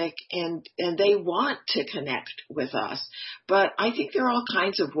energetic, and they want to connect with us. But I think there are all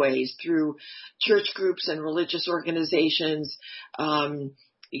kinds of ways, through church groups and religious organizations,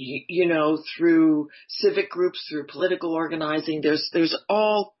 through civic groups, through political organizing. There's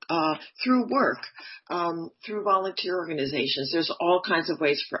all, through work, through volunteer organizations. There's all kinds of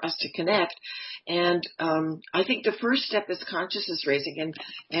ways for us to connect. And I think the first step is consciousness raising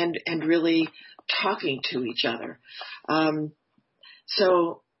and really talking to each other.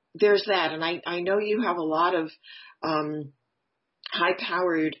 So there's that. And I know you have a lot of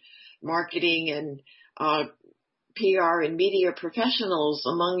high-powered marketing and PR and media professionals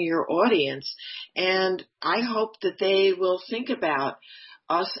among your audience, and I hope that they will think about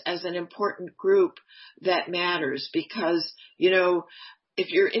us as an important group that matters, because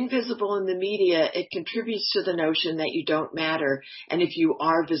If you're invisible in the media, it contributes to the notion that you don't matter. And if you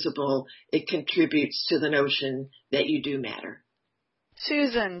are visible, it contributes to the notion that you do matter.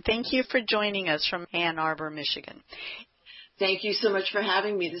 Susan, thank you for joining us from Ann Arbor, Michigan. Thank you so much for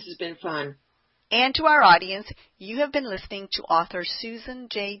having me. This has been fun. And to our audience, you have been listening to author Susan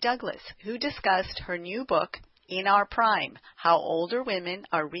J. Douglas, who discussed her new book, In Our Prime, How Older Women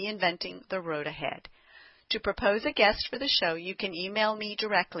Are Reinventing the Road Ahead. To propose a guest for the show, you can email me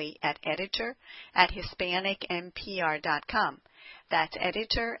directly at editor@hispanicmpr.com. That's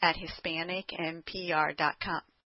editor@hispanicmpr.com.